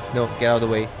 boy. No, get out of the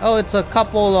way. Oh, it's a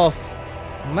couple of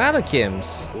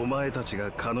Malakims. お前たち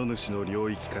がカノ主の領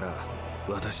域から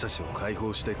私たちを解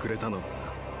放してくれたのだな。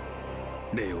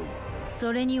礼を言う。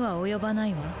それには及ばな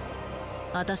いわ。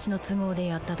私の都合で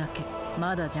やっただけ。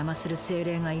まだ邪魔する精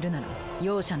霊がいるなら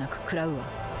容赦なく食らうわ。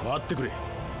待ってくれ。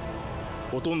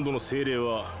ほとんどの精霊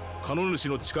はカノ主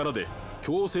の力で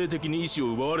強制的に意志を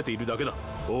奪われているだけだ。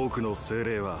多くの精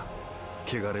霊は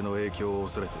汚れの影響を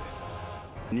恐れて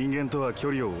人間とは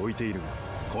距離を置いているが、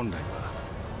本来は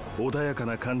穏やか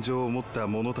な感情を持った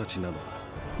者たちなのだ。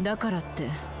だからって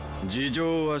事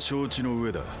情は承知の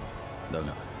上だ。だ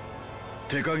が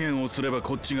手加減をすれば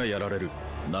こっちがやられる。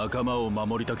仲間を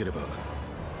守りたければ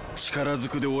力ず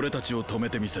くで俺たちを止め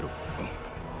てみせろ。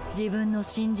自分の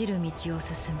信じる道を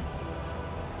進む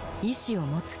意志を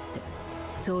持つって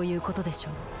そういうことでしょ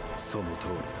う。その通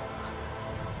り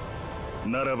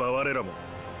だ。ならば我らも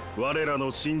我らの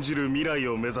信じる未来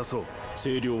を目指そう。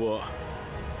清涼は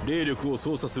霊力を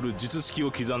操作する術式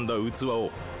を刻んだ器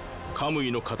をカム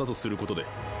イの型とすることで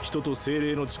人と精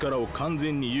霊の力を完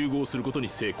全に融合することに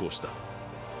成功した。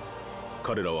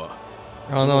彼らは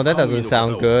Oh no, that doesn't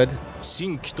sound good.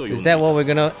 Is that what we're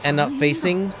gonna end up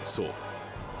facing? そう。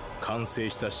完成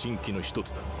した神器の一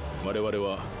つだ。我々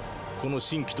はこの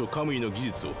神器とカムイの技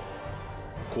術を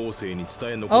後世に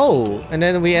伝え残そうと。Oh, and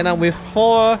then we end up with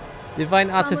 4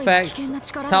 divine artifacts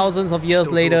thousands of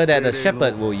years later that the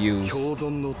shepherd will use. 共存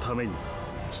のために。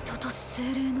人と精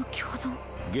霊の共存。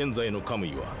現在のカム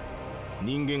イは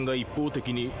人間が一方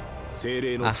的に精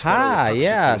霊の力を Aha,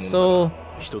 yeah, so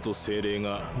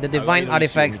the divine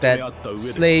artifacts that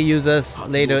Slay uses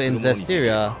later in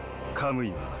Zestiria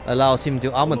allows him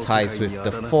to armatize with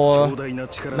the 4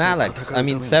 Malaks, I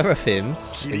mean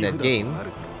Seraphims in that game.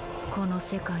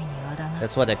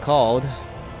 That's what they're called.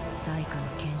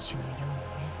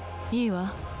 いい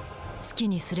わ。好き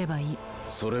にすればいい。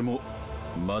それも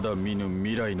まだ見ぬ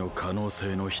未来の可能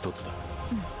性の一つだ。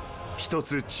一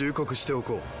つ忠告してお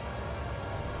こ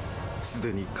う。す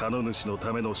でにカノ主の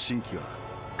ための神器は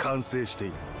完成してい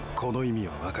る。この意味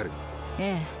はわかる。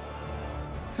ええ。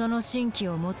その神器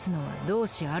を持つのは同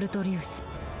志アルトリウス。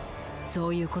そ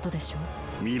ういうことでしょ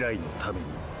う。未来のために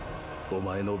お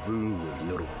前の武運を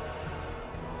祈ろう。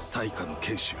最下の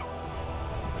剣士よ。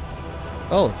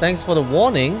Oh, thanks for the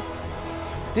warning.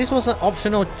 This was an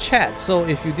optional chat, so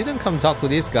if you didn't come talk to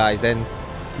these guys, then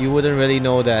you wouldn't really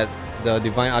know that the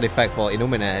divine artifact for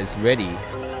Illumina is ready.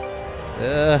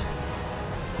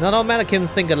 Not all Malakim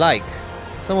think alike.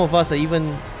 Some of us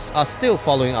are still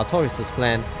following Artorius'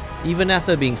 plan, even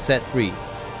after being set free.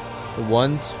 The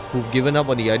ones who've given up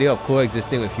on the idea of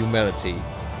coexisting with humanity.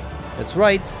 That's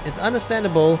right, it's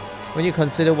understandable when you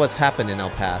consider what's happened in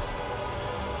our past.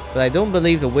 But I don't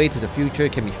believe the way to the future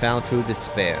can be found through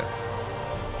despair.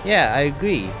 Yeah, I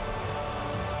agree.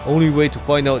 Only way to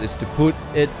find out is to put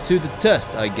it to the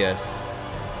test, I guess.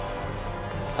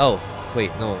 Oh,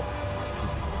 wait, no.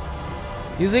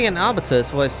 Using an arbitrus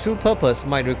for its true purpose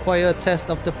might require a test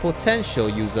of the potential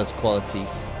user's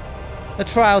qualities. A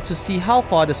trial to see how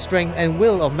far the strength and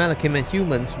will of Malakim and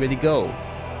humans really go.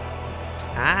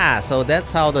 Ah, so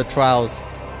that's how the trials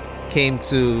came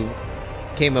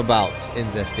about in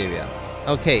Zestiria.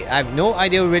 Okay, I have no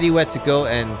idea really where to go,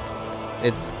 and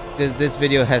this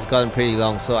video has gotten pretty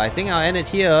long, so I think I'll end it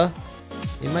here.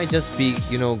 It might just be,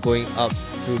 you know, going up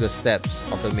through the steps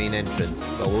of the main entrance,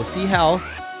 but we'll see how.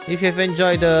 If you've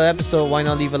enjoyed the episode, why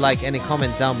not leave a like and a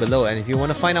comment down below, and if you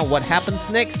want to find out what happens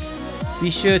next, be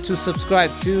sure to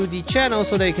subscribe to the channel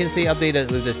so that you can stay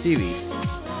updated with the series.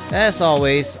 As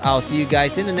always, I'll see you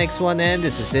guys in the next one, and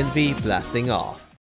this is Infy blasting off.